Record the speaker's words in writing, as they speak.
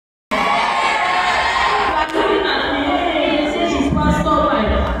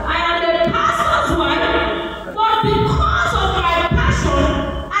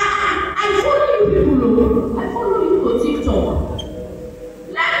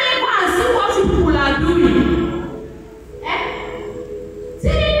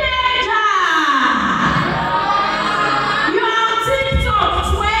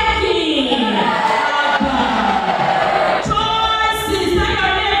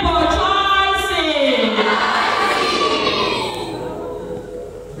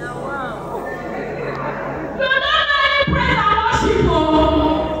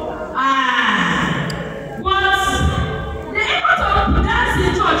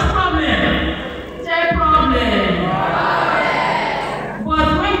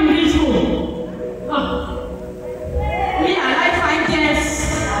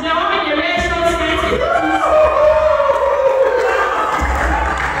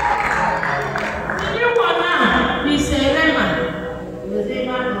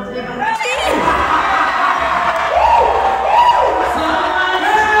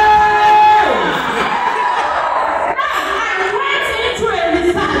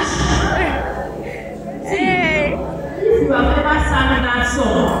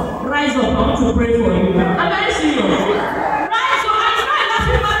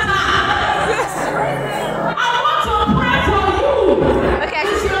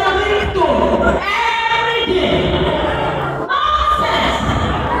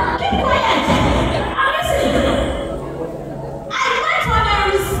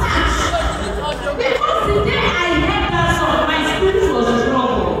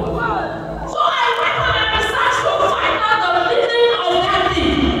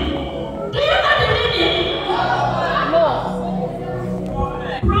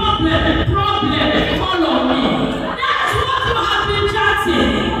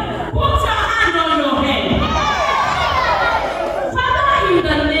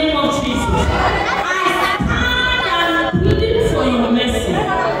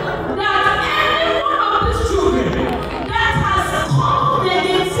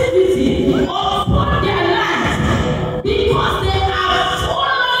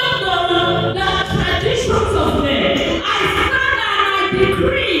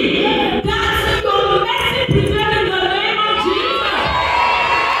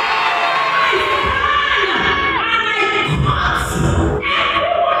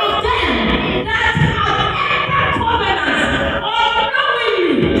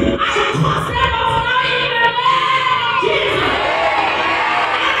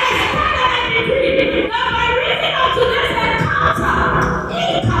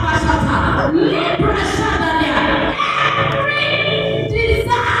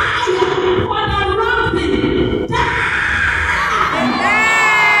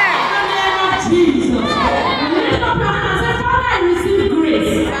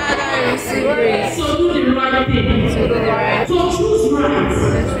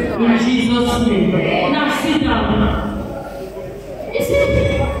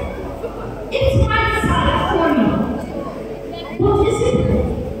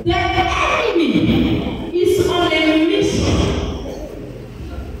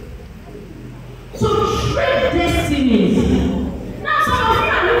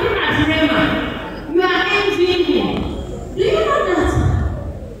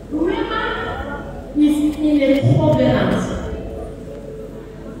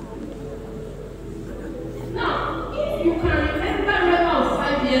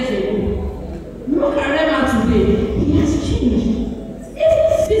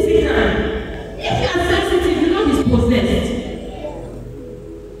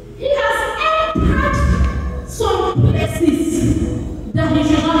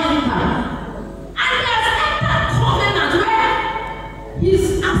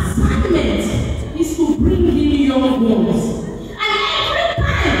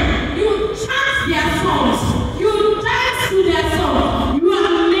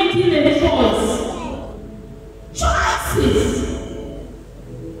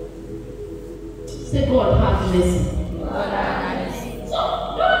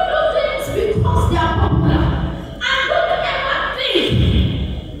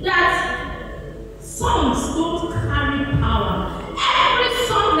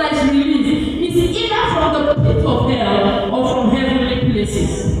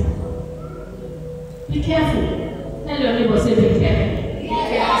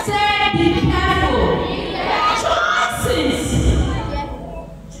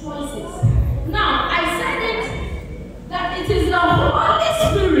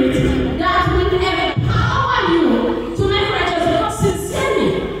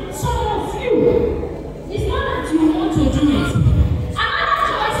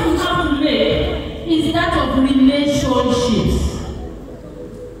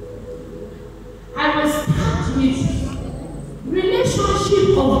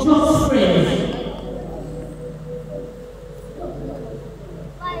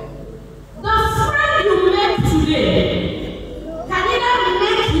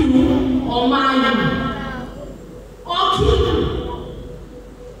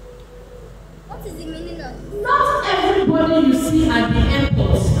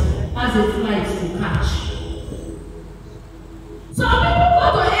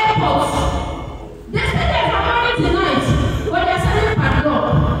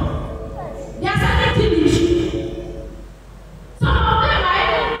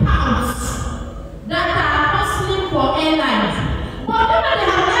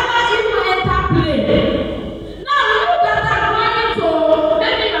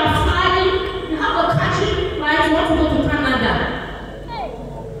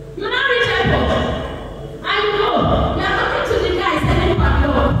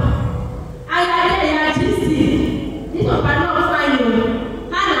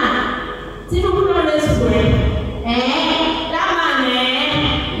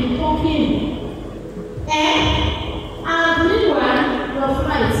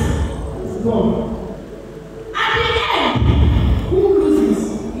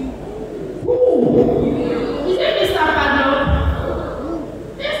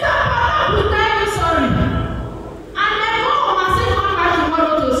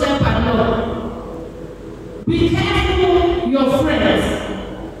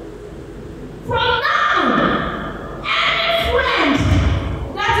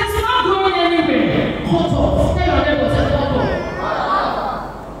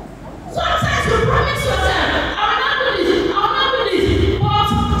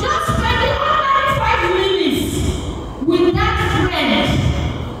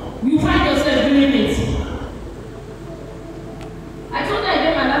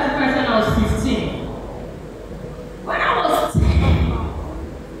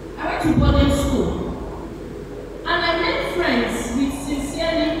went to boarding school. And I made friends with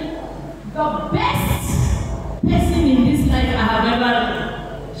sincerely the best person in this life I have ever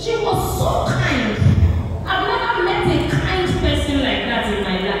known. She was so kind. I've never met a kind person like that in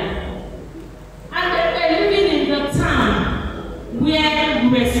my life. And then we're living in the town where we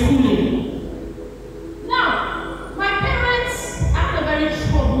were schooling. Now, my parents had a very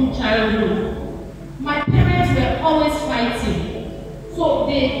troubled childhood. My parents were always fighting. So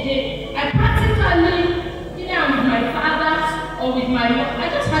I practically, either I'm with my father or with my mom, I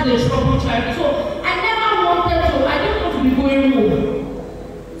just had a troubled childhood. So I never wanted to, I didn't want to be going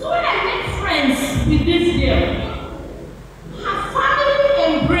home. So when I made friends with this girl, her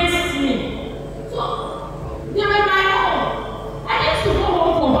family embraced me. So they were my own. I used to go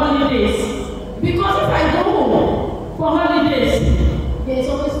home for holidays. Because if I go home for holidays, there's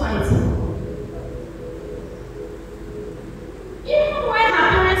always fighting. Even when her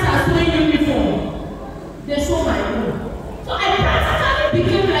parents are sewing uniform, they sew my own. So I practically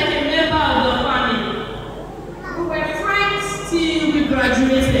became like a member of the family. We were friends till we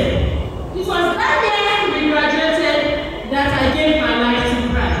graduated. It was that year we graduated that I gave my life to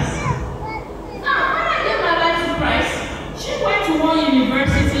Christ. Now, when I gave my life to Christ, she went to one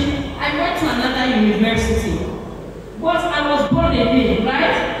university, I went to another university. But I was born again,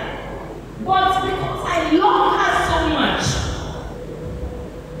 right? But because I love her so much,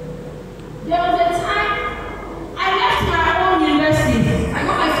 there was a time I left my own university. I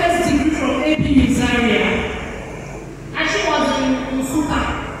got my first degree from AP Zaria, and she was in Nsukka.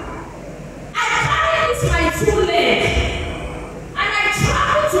 I carried this my 2 legs, and I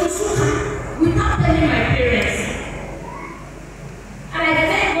traveled to Nsukka without telling my parents. And I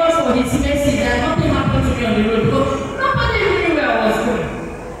thank God for His mercy that nothing happened to me on the road because nobody knew where I was going.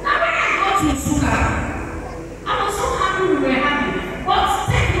 Now when I got to Nsukka, I was so happy we were happy. But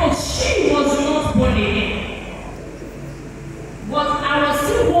thank God she was not born again. But I was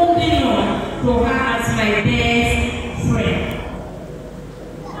still holding on to her as my best friend.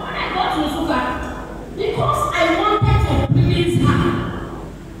 Now when I got to Nsukka, because I wanted to please her,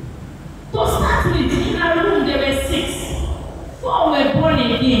 to start with, in her room there were 6. 4 were born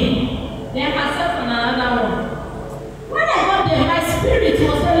again, then herself and another one. When I got there, my spirit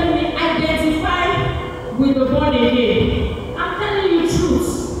was telling me, identify with the born again. I'm telling you truth.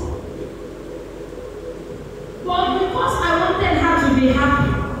 But because I wanted her to be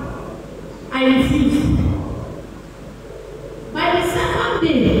happy, I refused. By the second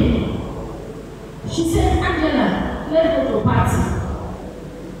day, she said, Angela, let's go to a party.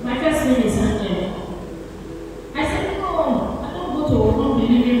 My first name is Angela. I said, no, I don't go to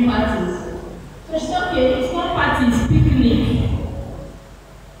unbelieving parties. So she said, okay, it's not party, it's picnic.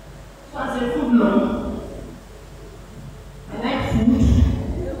 So I said, food long. I like food.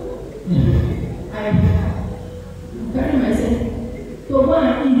 I carry myself to go and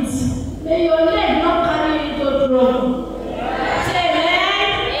eat. May your leg not carry you to trouble. Say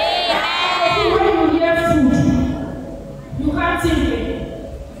amen. When you hear food, you can't think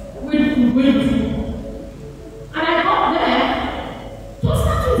with food. And I got there, to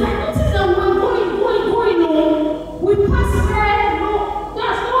start with, I noticed that we were going on. We passed there, no,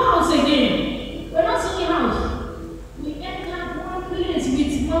 there's no house again. We're not seeing house. We entered one place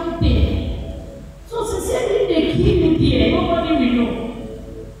with mountain. So sincerely, they kill you there, nobody will know.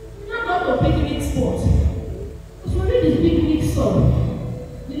 We now got to picnic spot. Because we read this picnic song.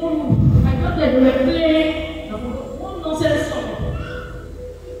 You know, I got there, they were playing one nonsense song.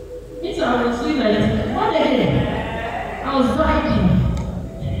 So I was doing like, what again? I was vibing.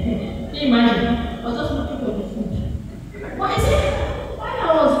 Can you imagine? I was just looking for the food. But I said, while I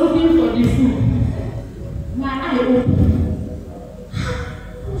was looking for the food, my eye opened. I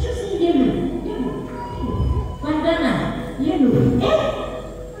was just saying yellow. Bandana, yellow.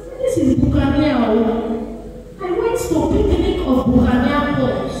 This is Buccaneer. I went to a picnic of Buccaneer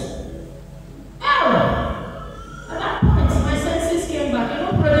boys. At that point, my senses came back. You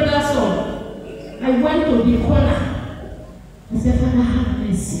know, prodigal son. I went to the corner. I said, Father, have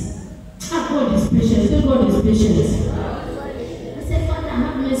mercy. God is patient. Say, God is patient. I said, Father,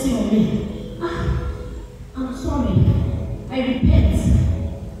 have mercy on me. I'm sorry. I repent.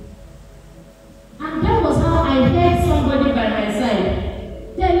 And that was how I heard somebody by my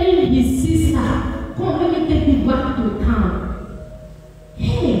side telling his sister, come, let me take you back to town.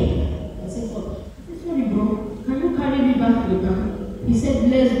 Hey! I said, God, sorry, bro. Can you carry me back to town? He said,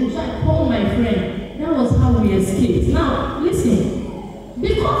 let's go. So I called my friend. That was how we escaped. Now, listen.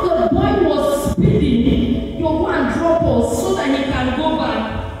 Because the boy was speeding, you go and drop us so that he can go back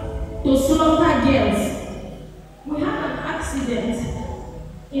to slaughter girls. We had an accident.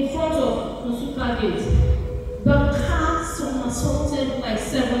 in front of Nsuka Gate. The car somersaulted like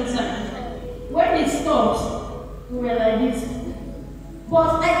 7 times. When it stopped, we were like this.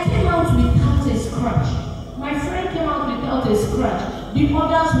 But I came out without a scratch. My friend came out without a scratch. The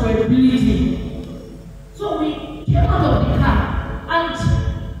others were bleeding. So we came out of the car, and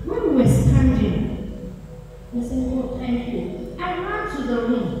when we were standing, I said, "Oh, thank you." I ran to the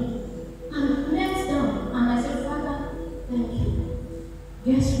room and knelt down, and I said, "Father, thank you."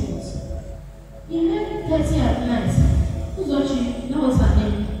 Guess what? 11:30 at night, Uzochi, that was her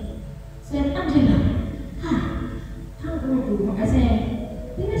name, said, "Angela, thank God." I said,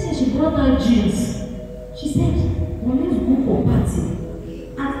 "Didn't say she brought out jeans?" She said, "We need to go for party."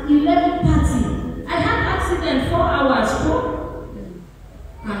 At 11:30, I had accident 4 hours ago.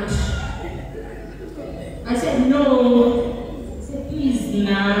 And I said, "No." I said, "Please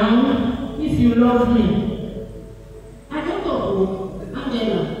now, if you love me." I don't know,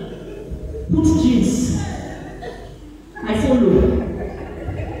 Angela, put jeans. I follow.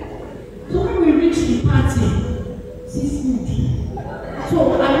 So when we reached the party, see food. So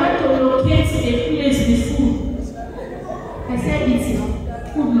I went to locate a place with food. I said, "Eating."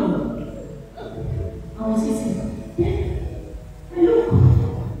 Food no. I was eating. Then I look.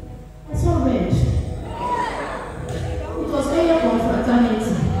 I saw red. It was area for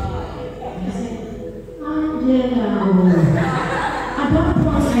fraternity. I said, "Angela." At that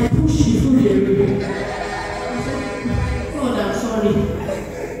point, I pushed the food away. I said, "God, I'm sorry.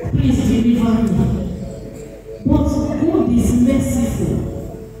 Please deliver me." But God is merciful.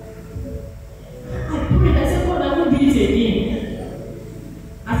 I prayed. I said, "God, I won't do it again."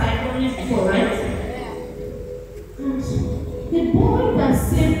 As I promised before, right? And the boy that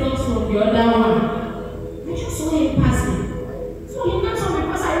saved us from the other one, I just saw him passing. So he knocked on me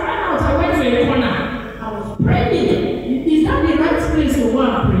because I ran out. I went to a corner. I was praying. Is that the right place to go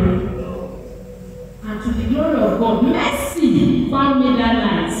and pray? And to the glory of God, mercy found me that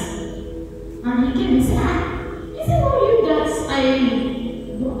night. And he came and said, "Is it not you that I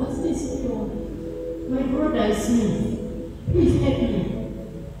go ask this? My brother is me. Please help me."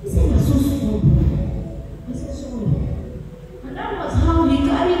 He said, "You're so strong." I said, "Sorry." And that was how he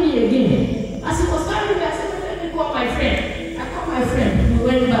carried me again. As he was carrying me, I said, "Let me call my friend." I called my friend. We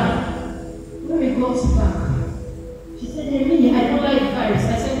went back. When we got back, she said, "Hey, I don't like vibes."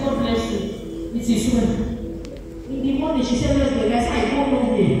 I said, "God bless you. It is well." In the morning, she said, "Let's go." I said, "I go home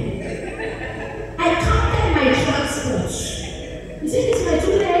there." I counted my transport. You see, this is my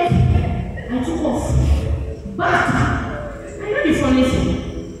 2 legs. I took off. But I know the funny thing.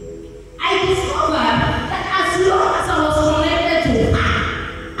 I discovered that as long as I was connected to her,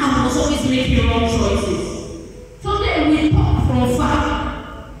 I was always making wrong choices. So then we talked from far.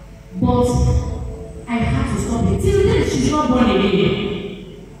 But I had to stop it. Till then, she's not born again.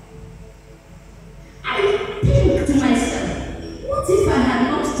 I think to myself, what if I had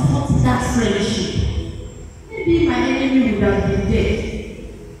not cut that friendship? Maybe my enemy would have been dead.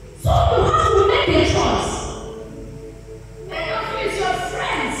 So you have to make a choice. Many of you is your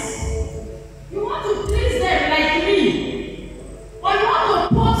friends. You want to please them like me, or you want to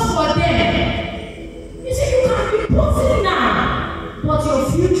pose for them. You see, you can be posing now, but your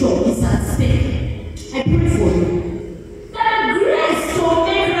future is at stake. I pray for you. That grace to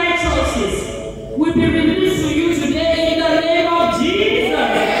make right choices will be released to you today in the name of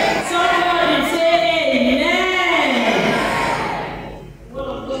Jesus. Somebody say amen. Word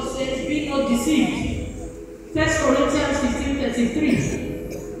of God says, "Be not deceived." 1 Corinthians 15:33.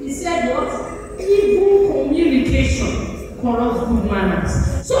 He said what? Evil communication corrupts good manners.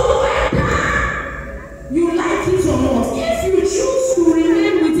 So whether you like it or not, if you choose to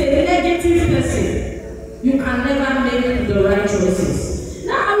remain with a negative person, you can never make the right choices.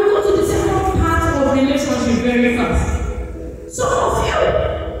 Now I will go to the second part of relationship very fast. Some of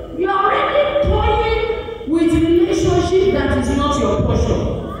you are already toying with relationship that is not your portion.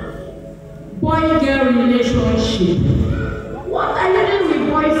 Boy-girl relationship. What are you doing with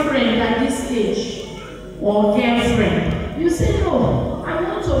boyfriend at this stage? Or girlfriend? You say, "No, I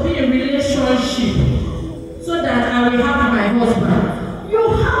want to be in a relationship so that I will have my husband." You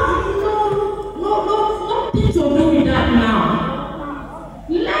have nothing to do with that now.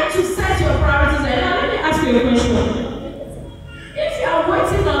 Learn to set your priorities. And now let me ask you a question. If you are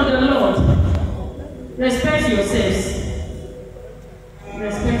waiting on the Lord, respect yourselves.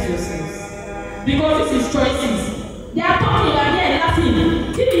 Respect yourselves. Because this is choices. They are talking and they are laughing.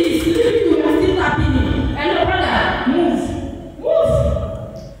 If he is sleeping, you are still laughing. Hello, brother, move. Move.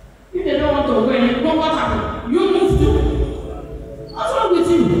 If they don't want to go, what happened? You move too. What's wrong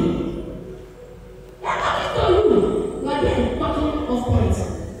with you? They are talking to you. You are there talking off point.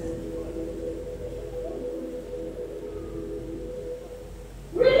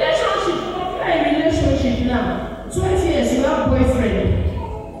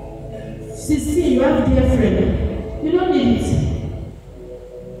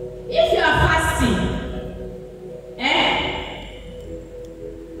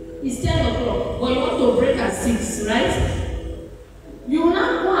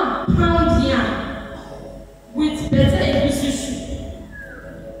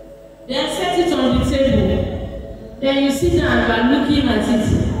 Then you sit down and you are looking at it.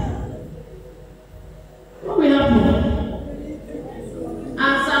 What will happen?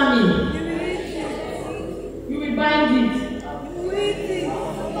 Answer me. You will bind it.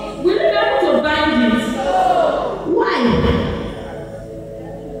 Will you be able to bind it? Why?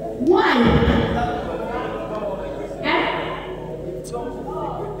 Why? It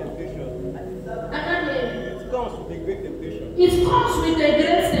comes with a great temptation. It comes with a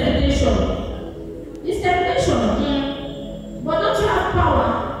great temptation. It's temptation. But don't you have power?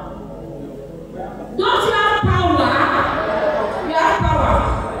 Don't you have power? You have power.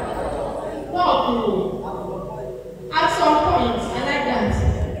 No. At some point, I like that.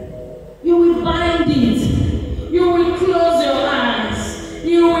 You will bind it. You will close your eyes.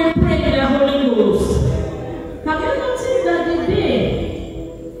 You will pray in the Holy Ghost. Have you noticed that the day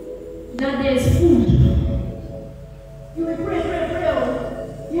that there is food, you will pray.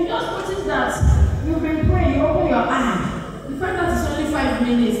 You just notice that you've been praying, you open your eye. You find out it's only 5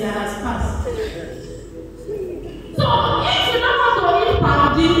 minutes that has passed. So if you don't want to eat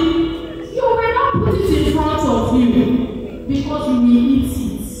pounding, you will not put it in front of you because you will eat it.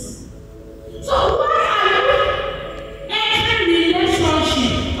 So why are you entering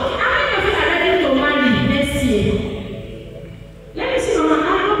relationship? How many of you are ready to marry next year? Let me see, Mama.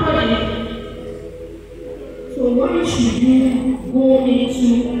 I'm nobody. So why should you go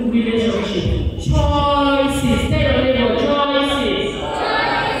into relationship? Choices. Tell your neighbor, choices.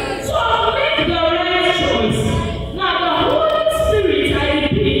 So make the right choice. Now the Holy Spirit, I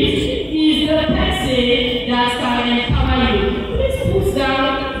repeat, is the person that can empower you. Please put down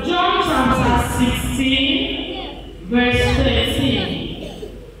John chapter 16, verse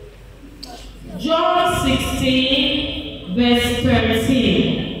 13. John 16, verse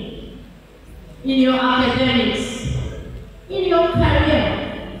 13. In your academics, in your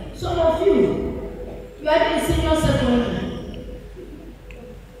career, some of you are in senior secondary.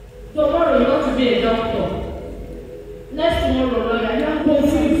 Tomorrow you want to be a doctor. Next tomorrow, lawyer. You are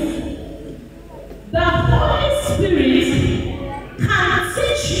confused. The Holy Spirit can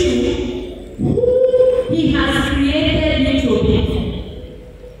teach you who He has created you to be.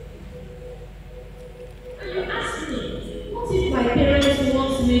 And you ask me, what if my parents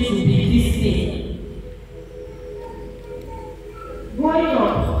want me to be this thing? Growing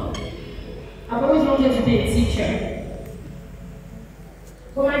up, I've always wanted to be a teacher.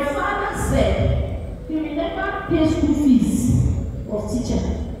 But my father said he will never pay school fees of teacher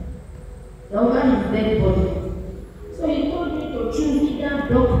over his dead body. So he told me to choose either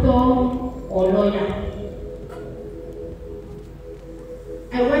doctor or lawyer.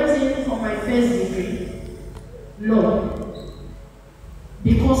 I went in for my first degree, law,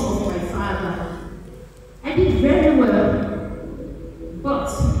 because of my father. I did very well. But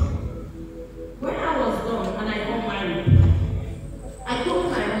when I was done and I got married, I told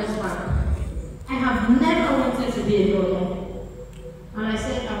my husband, I have never wanted to be a lawyer. And I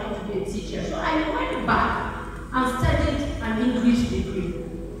said I want to be a teacher. So I went back and studied an English degree.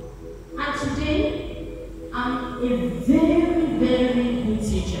 And today, I'm a very, very good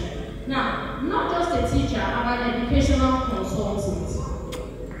teacher. Now, not just a teacher, I'm an educational consultant.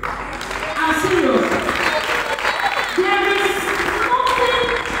 I'm serious. There is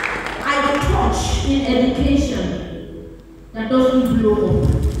I touch in education that doesn't blow up.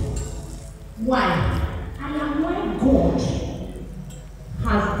 Why? I am where God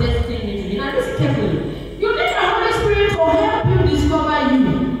has destined me to be. Now listen carefully. You need the Holy Spirit to help you discover you.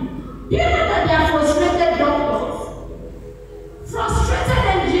 Do you know that there are frustrated doctors, frustrated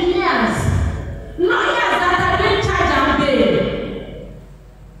engineers, lawyers that are being charged and paid?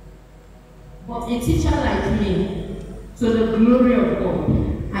 But a teacher like me, to the glory of God,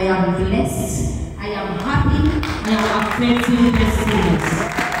 I am blessed, I am happy, I am affecting destinies.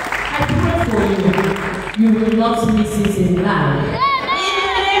 I pray for you, you will not miss it in life. In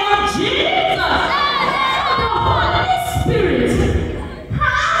the name of Jesus, the Holy Spirit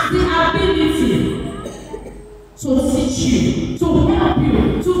has the ability to teach you, to help you,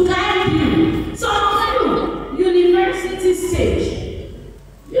 to guide you. Some of you, university stage,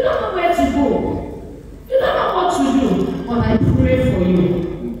 you don't know where to go, you don't know what to do, but I pray for you.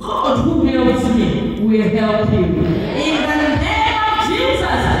 God who helps me will help you. In the name of Jesus, I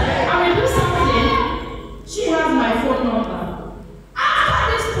will do something. She has my phone number. After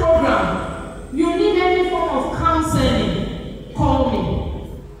this program, you need any form of counseling, call me.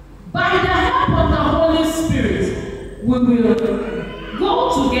 By the help of the Holy Spirit, we will go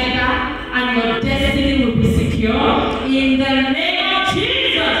together and your destiny will be secure. In the name of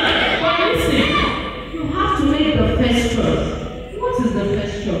Jesus. But listen, you have to make the first choice. What is the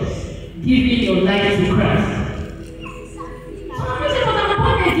first choice? Giving your life to Christ.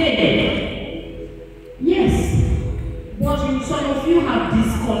 there. Yes. But some of you have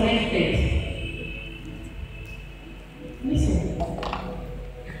disconnected. Listen.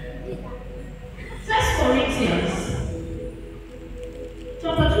 1 Corinthians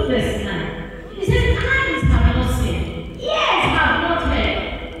chapter 2 verse 9. He says, eyes have not seen, ears have not heard.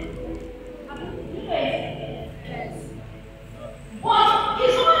 Yes. But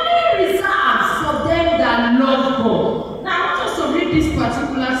it's only reserved for them that love God. Now I want us to read this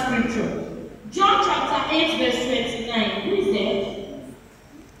particular scripture. John chapter 8 verse 29. Who is there?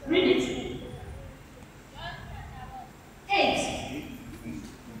 Read it. 8.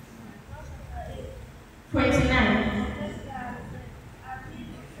 29.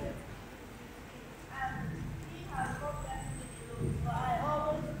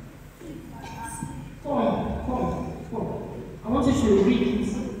 Come. I want you to read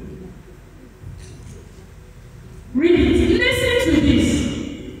it. Read it. Listen to this.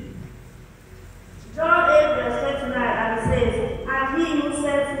 John 8 verse 29, and it says, and he who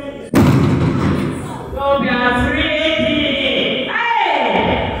sent me is Don't be afraid.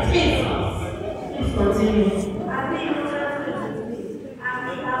 Hey! Jesus. Please continue. and he who sent me is with me, and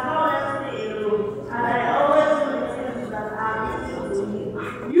he has not left me alone, and I always do the things that are easy to me.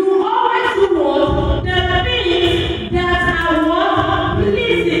 You always do what? The things that are what?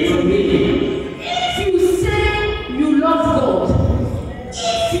 Pleasing to me. If you say you love God,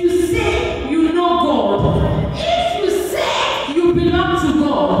 if you say you know God, if you say you belong to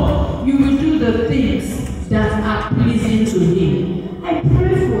God, you will do the things that are pleasing to Him. I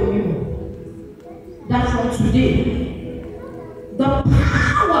pray for you that from today, the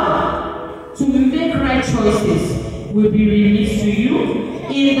power to make right choices will be released to you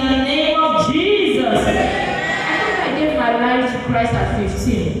in the name of Jesus. I think I gave my life to Christ at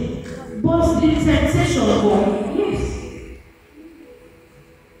 15, but the temptation was yes.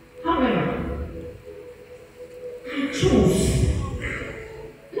 However, I chose.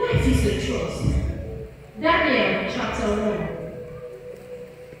 Life is a choice. Daniel chapter 1.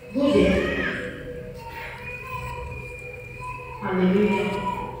 Go there. Hallelujah.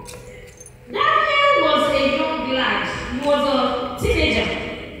 Daniel was a young lad. He was a teenager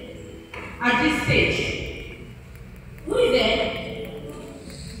at this stage. Who is there?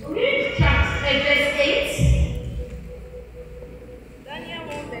 Read chapter verse 8. Daniel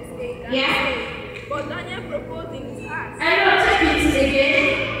 1 verse 8. Yeah. But Daniel proposed in his heart. I will take it again.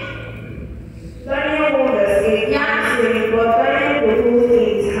 Daniel 1 verse 8, Yeah. saying, but Daniel proposed in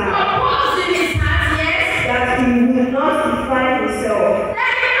his heart Proposed in his heart, yes. that he would not defile himself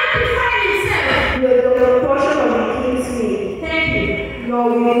That he not define himself. with the portion of the king's meat, Thank you. nor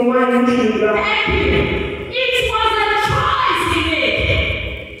with the wine which he drank. Thank you. It was a choice he made.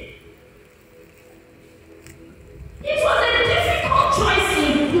 It was a difficult choice he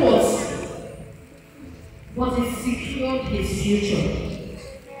chose, but it secured his future.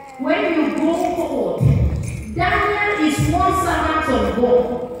 When you go forward, Daniel is one servant of God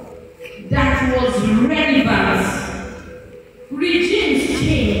that was relevant. Regimes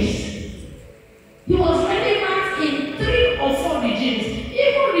changed. He was relevant in 3 or 4 regimes,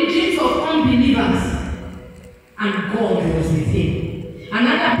 even regimes of unbelievers. And God was with him.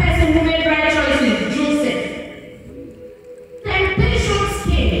 Another person who made right choices, Joseph. Temptations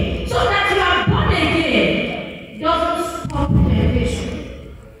came, so that you are born again doesn't stop temptation.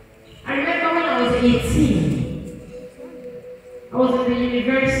 I remember when I was 18, I was in the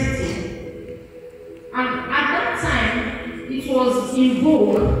university, and at that time it was in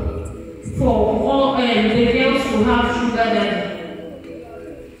vogue for all the girls to have sugar daddy.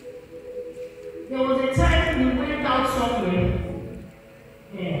 There was a time we went out somewhere,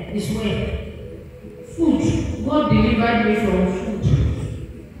 this way. Food, God delivered me from food.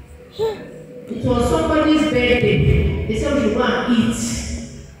 It was somebody's birthday. They said we should go and eat.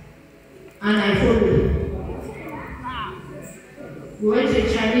 And I followed. We went to a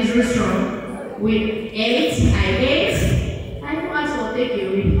Chinese restaurant. We ate, I ate. I didn't ask for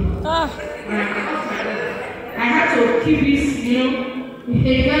takeaway. I had to keep this,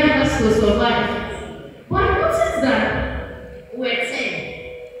 the guy has to survive. But I noticed that we're 10.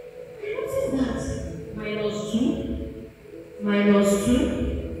 I noticed that minus 2.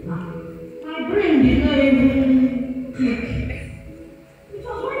 My brain did not even click.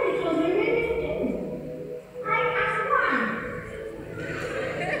 Because when it was remaining 2, I asked 1.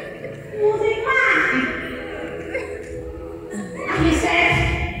 He was a man. And he said,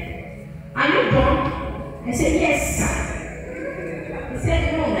 are you done? I said, yes, sir. He said,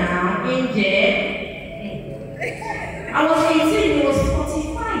 no now, Angel.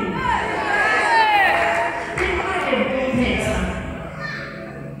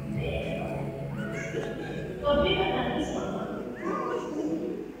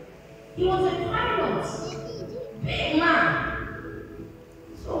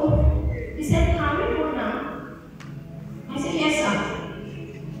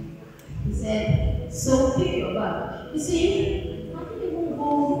 You see, I didn't even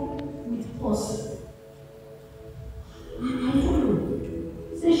go with pause. I follow.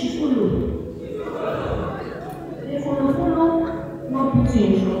 Say she follow. They follow, not put you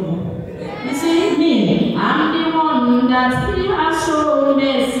in trouble. You see, me, I'm the one that still has shown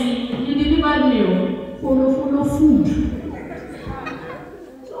mercy. You delivered me. Follow food.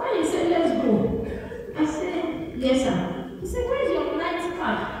 So when he said, let's go, I said, yes, sir. He said, where's your night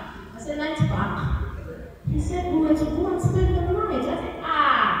pack? I said, night pack. He said, we were to go and spend the night. I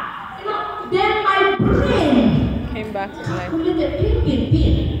said, then my brain came back to life.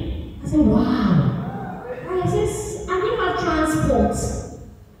 Pin. I said, wow. And I said, I knew my transport.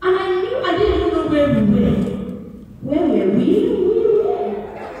 And I knew I didn't even know where we were. Where were we?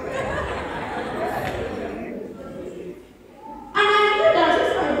 And I knew that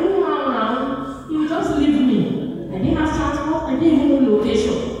if I go around, he would just leave me. I didn't have transport, I didn't even know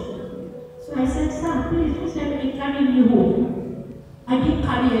location. So I said, sir, please don't send me, carry me home. I didn't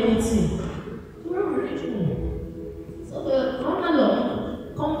carry anything. So where were we reaching? So the run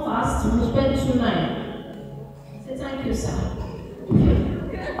along, come fast, we'll spend 2 nights. I said, thank you, sir.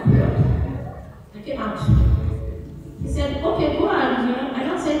 I came out. He said, okay, go ahead. I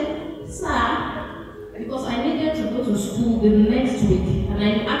just said, sir, because I needed to go to school the next week, and I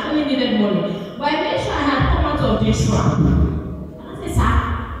actually needed money. But I made sure I had come out of this trap. And I said, sir,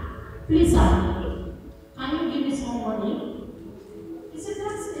 please, sir, can you give me some money? He said,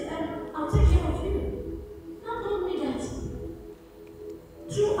 that's it, I'll take care of you. Now told me that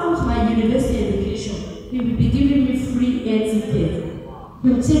throughout my university education, he will be giving me free air ticket. He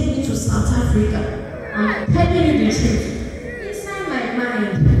will take me to South Africa. I'm telling you the truth. Inside my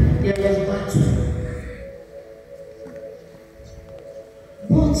mind, there was battle.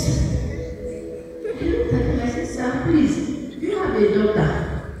 But I looked at him, I said, sir, please, do you have a daughter?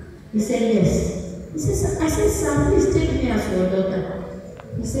 He said, yes. He said, I said, sir, please take me as your daughter.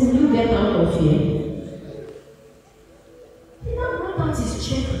 He said, will you get out of here? He now brought out his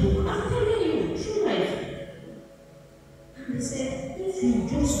checkbook. I'm telling you, true life. And he said, if you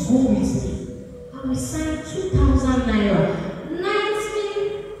just go with me, I will sign 2,000 naira.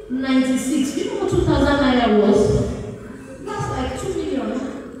 1996. You know what 2,000 naira was? That's like 2 million.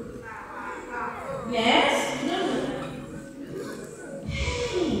 Yes? No.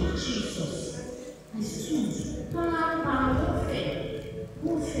 Hey, Jesus. I stood.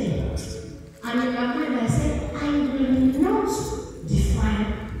 Warfare. And in my mind, I said, I will not define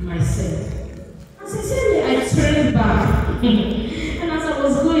myself. As I said, I turned back. And as I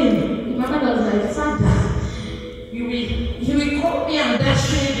was going, my mother was like, Father, he will call me and dash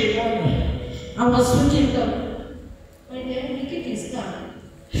me the money. I was looking up. When he kicked his car,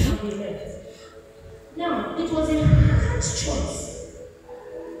 and he left. Now, it was a hard choice.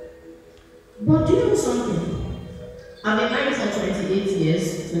 But do you know something? I've been married for 28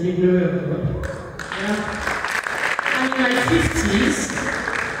 years to the glory of God. Yeah. I'm in my 50s.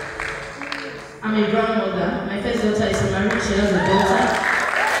 I'm a grandmother. My first daughter is married. She has a daughter.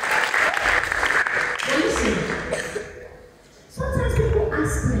 But listen, sometimes people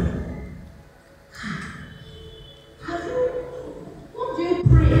ask me, what do you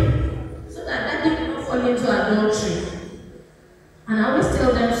pray so that they will not fall into adultery? And I always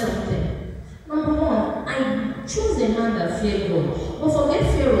tell them something. Number one, I choose a man that fears God. But forget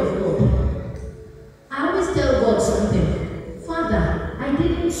fear of God. I always tell God something. Father, I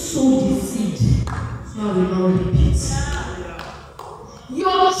didn't sow the seed, so I will not repeat.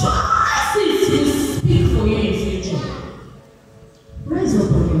 Your choices will speak for you in future. Rise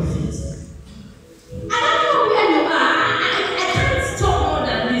up on your feet. I don't know where you are. I can't talk more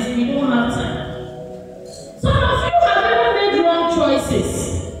than this. We don't have time. Some of you have ever made wrong choices.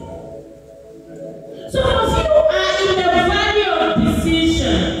 Some of you are in the valley of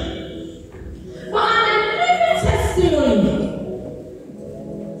decision. But I'm a living testimony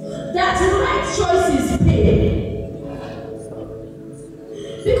that right choices pay.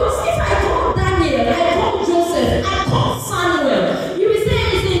 Because if I call Daniel, I call Joseph, I call Samuel, you will say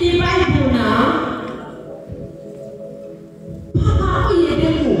it's in the Bible now. Papa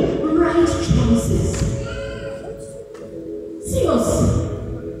Oyedeko, right choices. Seriously,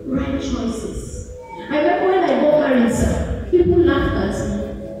 right choices. I remember when I got married, sir, people laughed at me.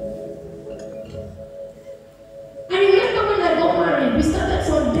 I remember when I got married, we started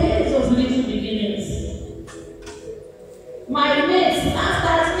for days of little beginnings.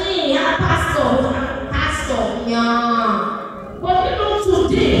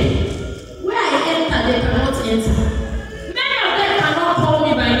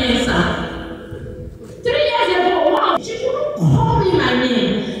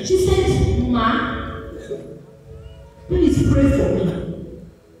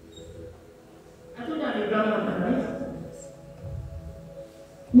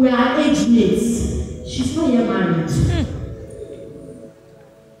 We are age mates. She's not yet married.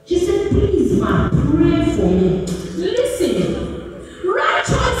 She said, please, ma, pray for me. Listen, right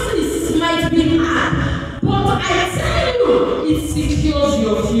choices might be hard, but I tell you, it secures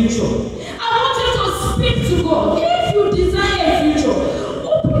your future. I want you to speak to God. If you desire a future,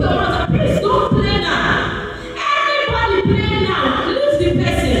 open your mouth and please don't play now. Anybody play now, leave the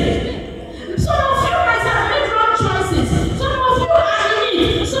person. Some of you guys have made wrong choices. Some of you are in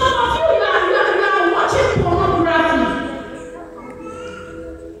it. Some of you are watching pornography.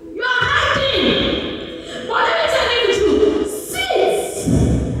 You are hiding. But let me tell you the truth. Seeds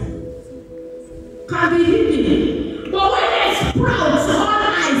can be hidden. But when they sprout, all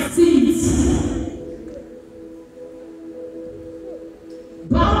I see is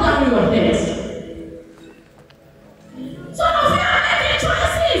bow down your head. Some of you are making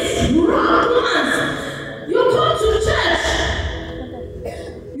choices, wrong ones. You come to church,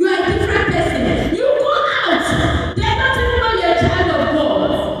 you are a different person. You go out, they don't even know you're a child of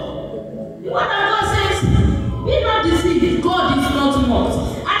God. The word of God says, be not deceived, God is not mocked.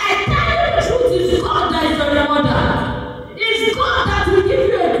 And I tell you the truth, it's God that is the rewarder. It's God that will give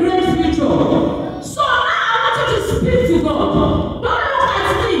you a great future. So now I want you to speak to God. Don't look at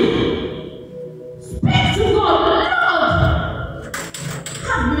me. Speak to God. Lord,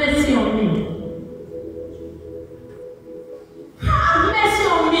 have mercy on me. Have mercy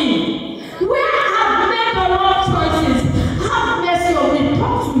on me. Where I have made the wrong choices, have mercy on me.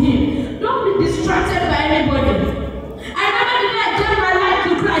 Talk to Him. Don't be distracted by anybody. I remember the day I gave my life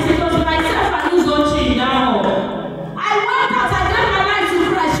to Christ, it was myself and who's on chain down. I went out, I gave my life to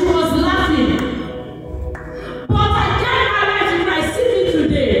Christ, she was laughing. But I gave my life to Christ, see me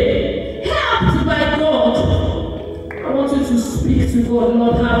today. Helped by God. I want you to speak to God,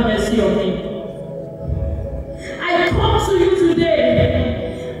 Lord, have mercy on me. I come to you today.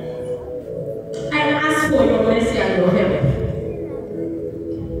 I ask for your mercy and your help.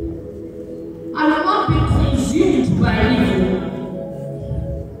 I will not be consumed by evil.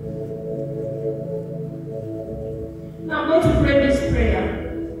 Now I'm going to pray this prayer.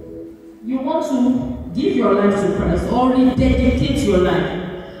 You want to give your life to Christ or rededicate your life.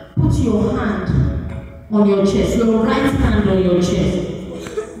 Put your hand on your chest, your right hand on your chest.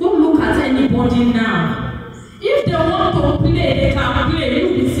 Don't look at anybody now. If they want to play, they can play. You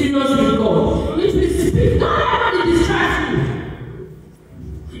be serious with God. It will speak. Don't let anybody distract you.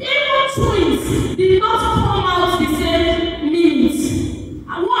 Even twins did not come out the same minute.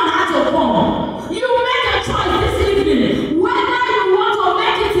 One had to come. You make a choice this evening whether you want to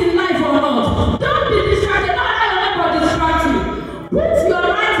make it in life or not. Don't be distracted. Don't let anybody distract you. Put your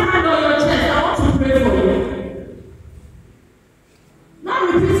right hand on your chest. I want to pray for you. Now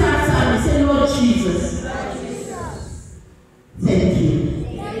repeat after me. Say, Lord Jesus, thank you.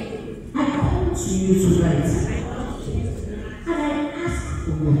 I come to you tonight. And I ask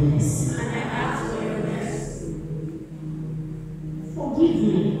for your mercy. Forgive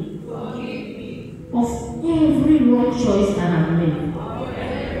me of every wrong choice that I've made.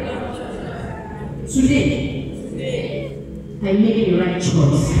 Today, I make the right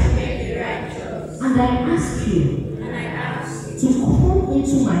choice. And I ask you to come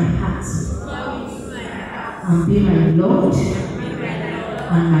into my heart and be my Lord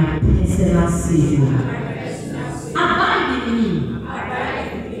and my personal Savior. Abide in me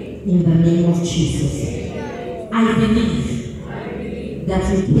in the name of Jesus. I believe that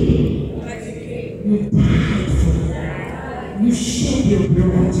you came, you died for me, you shed your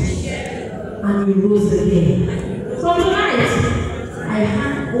blood, and you rose again. From tonight, I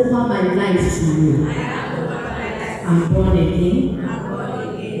hand over my life to you. I'm born again.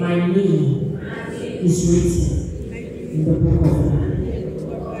 My name is written in the book of life.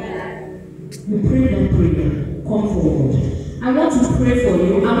 You pray that prayer. Come forward. I want to pray for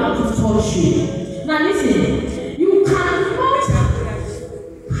you. I want to touch you. Now listen, you cannot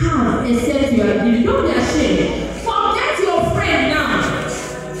have except you are giving. Don't be ashamed. Forget your friend now.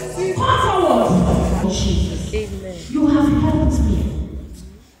 Come forward. Jesus. Amen. You have helped me.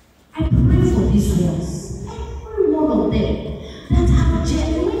 I pray for these ones. Every one of them that have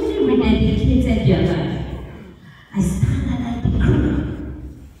genuinely rededicated their life. I stand and I decree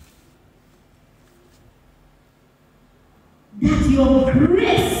that your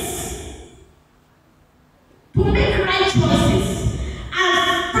grace to make right choices and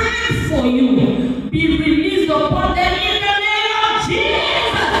stand for you be released upon them in the name of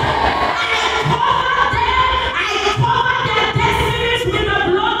Jesus. I cover their destinies with the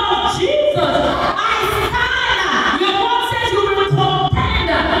blood of Jesus. I stand. Your word says you will contend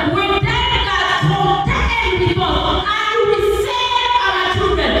with them that contend with us, and you will save our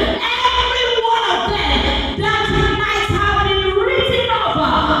children.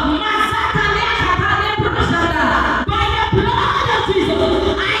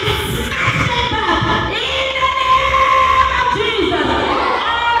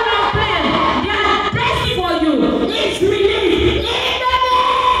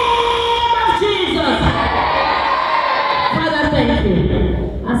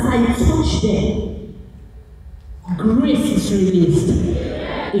 them. Grace is released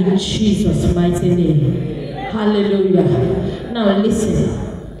in Jesus' mighty name. Hallelujah. Now listen.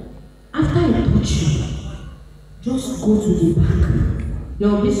 After I touch you, just go to the back. There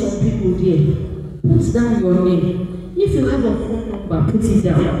will be some people there. Put down your name. If you have a phone number, put it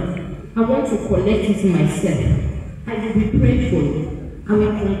down. I want to collect it myself. I will be praying for you. I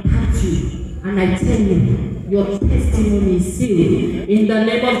will contact you. And I tell you, your testimony is sealed in the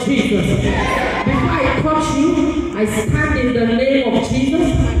name of Jesus. Before I touch you, I stand in the name of Jesus.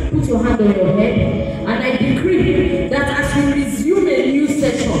 Put your hand on your head. And I decree that as you resume a new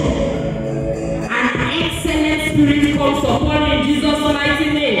session, an excellent spirit comes upon you in Jesus' mighty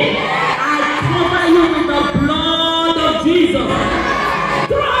name. I cover you with the blood of Jesus.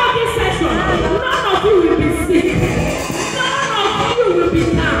 Throughout this session, none of you will be sick. None of you will be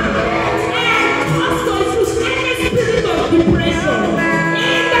down. And also use any spirit of depression.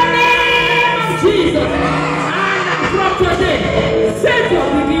 In the name of Jesus. And from today, Satan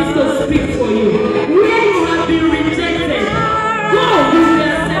begins to speak for you. Where you have been rejected, God will be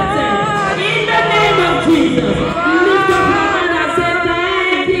accepted. In the name of Jesus. Lift up your hand and say,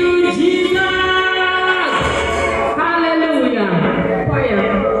 thank you, Jesus. Hallelujah. Fire.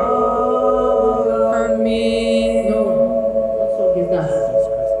 No. What song is that?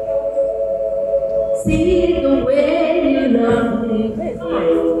 See the way you love me.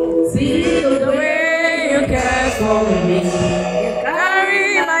 See the way you care for me. Carry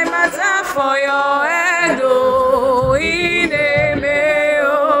my matter for your head, oh, in a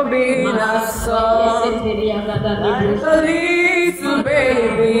male being a son. Little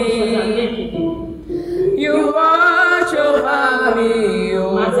baby, you watch over me, oh,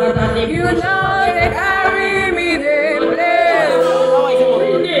 you know they carry me, they play, oh, in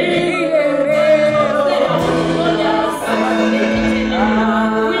a male.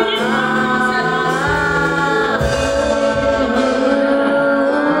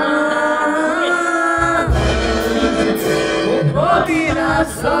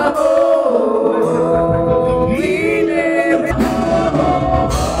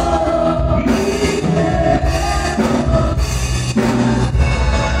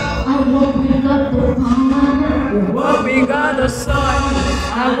 We got the Son,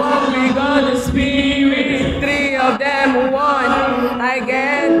 and what we got the Spirit, three of them one. I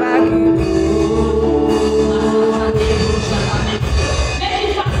get back in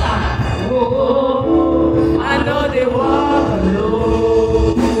I know they walk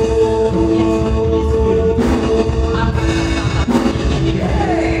alone.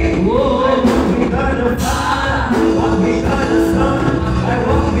 We got the Father, what we got the Son, and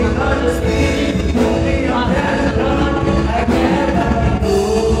what we got the Spirit, three of them one. I get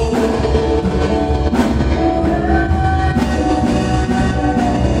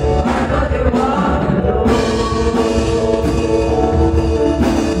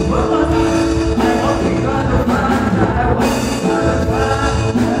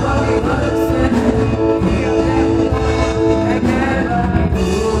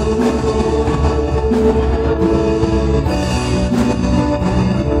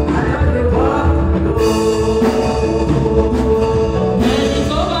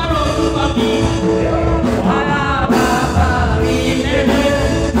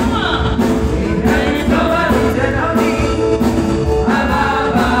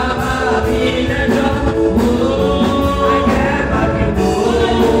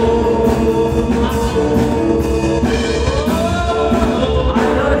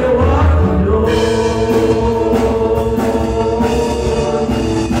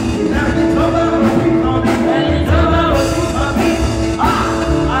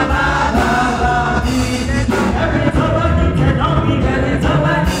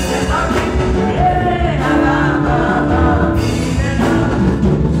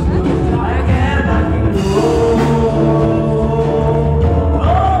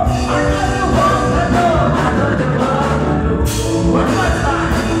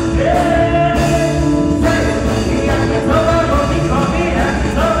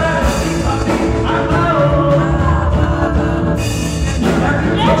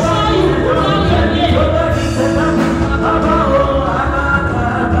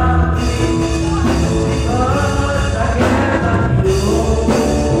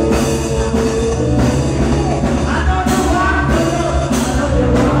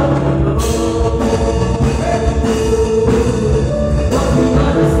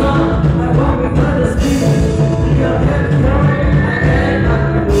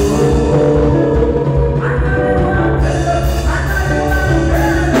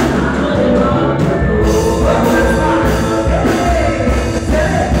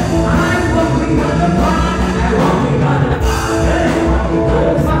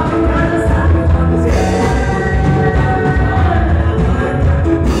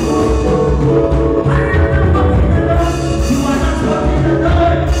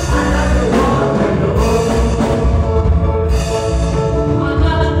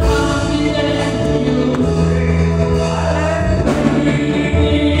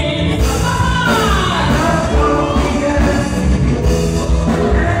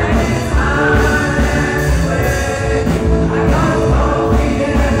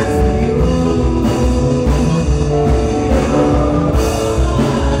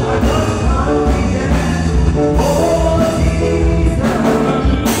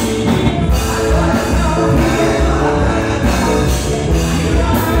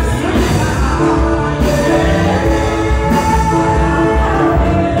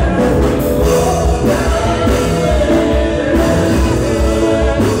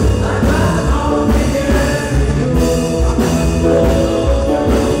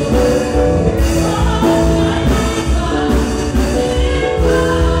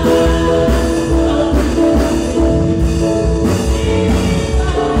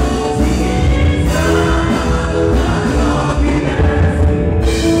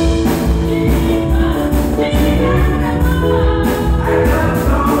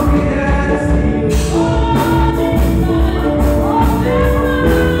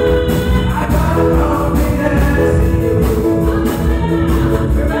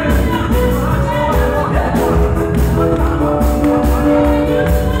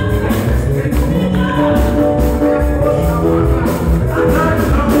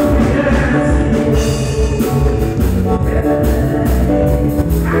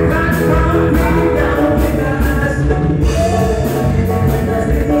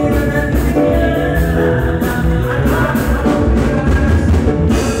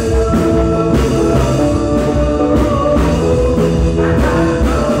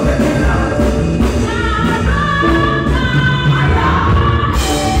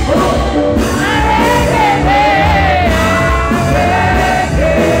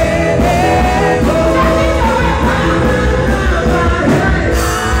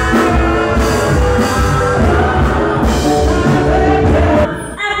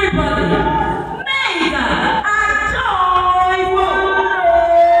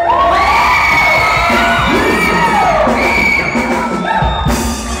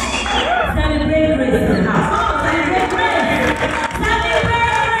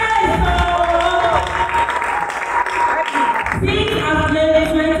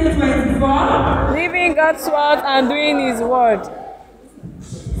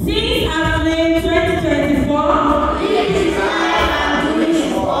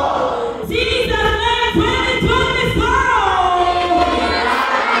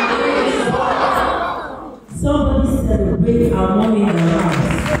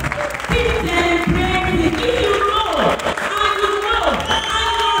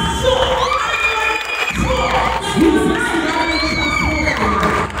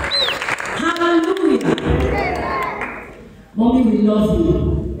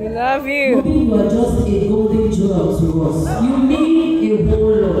We love you. Mommy, you are just a golden jewel to us. You mean a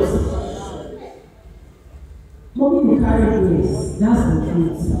whole lot. Mommy, you carry grace. That's the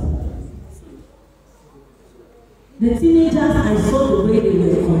truth. The teenagers, I saw the way they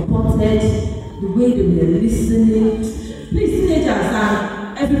were comported, the way they were listening. Please, teenagers,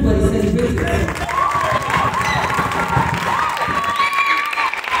 everybody celebrate it.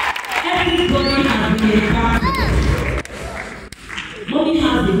 Everybody has been impacted. Mommy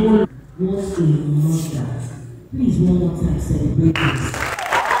has the whole wants to mother. Please, one more time, celebrate this.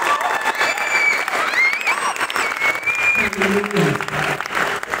 Hallelujah.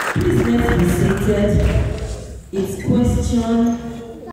 Please let's be seated. It's question